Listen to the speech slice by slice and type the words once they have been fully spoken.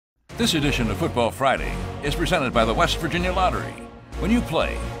This edition of Football Friday is presented by the West Virginia Lottery. When you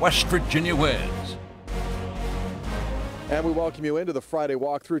play, West Virginia wins. And we welcome you into the Friday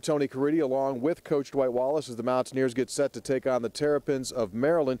Walk-Thru. Tony Caridi along with Coach Dwight Wallace as the Mountaineers get set to take on the Terrapins of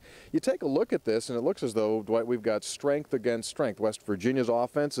Maryland. You take a look at this and it looks as though, Dwight, we've got strength against strength. West Virginia's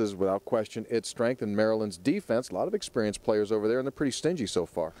offense is without question its strength, and Maryland's defense, a lot of experienced players over there, and they're pretty stingy so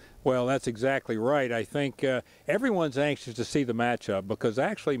far. Well, that's exactly right. I think everyone's anxious to see the matchup because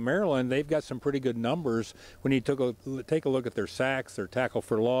actually Maryland, they've got some pretty good numbers when you take a look at their sacks, their tackle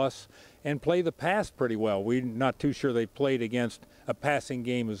for loss, and play the pass pretty well. We're not too sure they played against a passing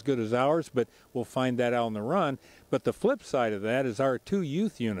game as good as ours, but we'll find that out on the run. But the flip side of that is our two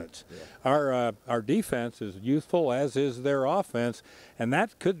youth units. Yeah. Our defense is youthful, as is their offense, and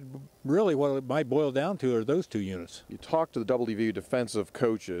that could really, what it might boil down to are those two units. You talked to the WVU defensive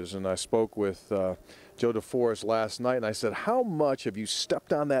coaches, and I spoke with Joe DeForest last night, and I said, how much have you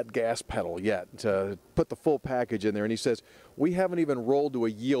stepped on that gas pedal yet to put the full package in there? And he says, we haven't even rolled to a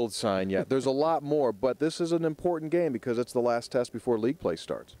yield sign yet. There's a lot more, but this is an important game because it's the last test before league play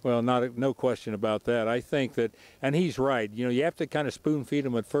starts. Well, no question about that. I think that, and he's right, you know, you have to kind of spoon feed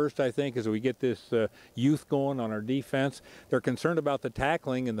them at first, I think, as we get this youth going on our defense. They're concerned about the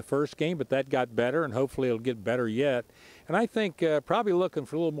tackling in the first game, but that got better, and hopefully it'll get better yet. And I think probably looking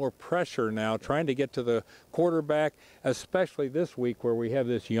for a little more pressure now, trying to get to the quarterback, especially this week where we have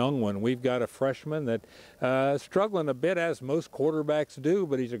this young one. We've got a freshman that struggling a bit, as most quarterbacks do,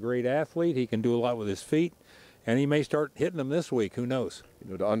 but he's a great athlete. He can do a lot with his feet, and he may start hitting them this week. Who knows?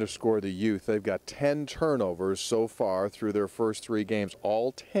 You know, to underscore the youth, they've got 10 turnovers so far through their first 3 games.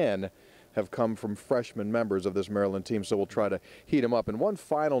 All 10 have come from freshman members of this Maryland team, so we'll try to heat them up. And one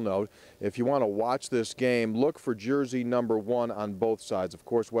final note, if you want to watch this game, look for jersey number 1 on both sides. Of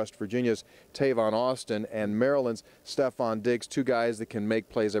course, West Virginia's Tavon Austin and Maryland's Stephon Diggs, 2 guys that can make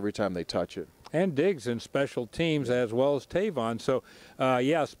plays every time they touch it. And Diggs in special teams as well as Tavon. So,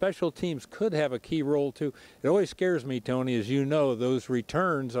 yeah, special teams could have a key role too. It always scares me, Tony, as you know, those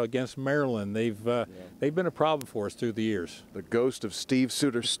returns against Maryland. They've been a problem for us through the years. The ghost of Steve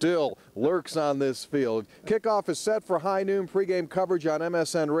Suter still lurks on this field. Kickoff is set for high noon. Pregame coverage on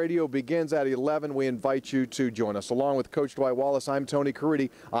MSN Radio begins at 11. We invite you to join us. Along with Coach Dwight Wallace, I'm Tony Caridi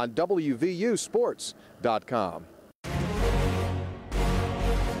on WVUsports.com.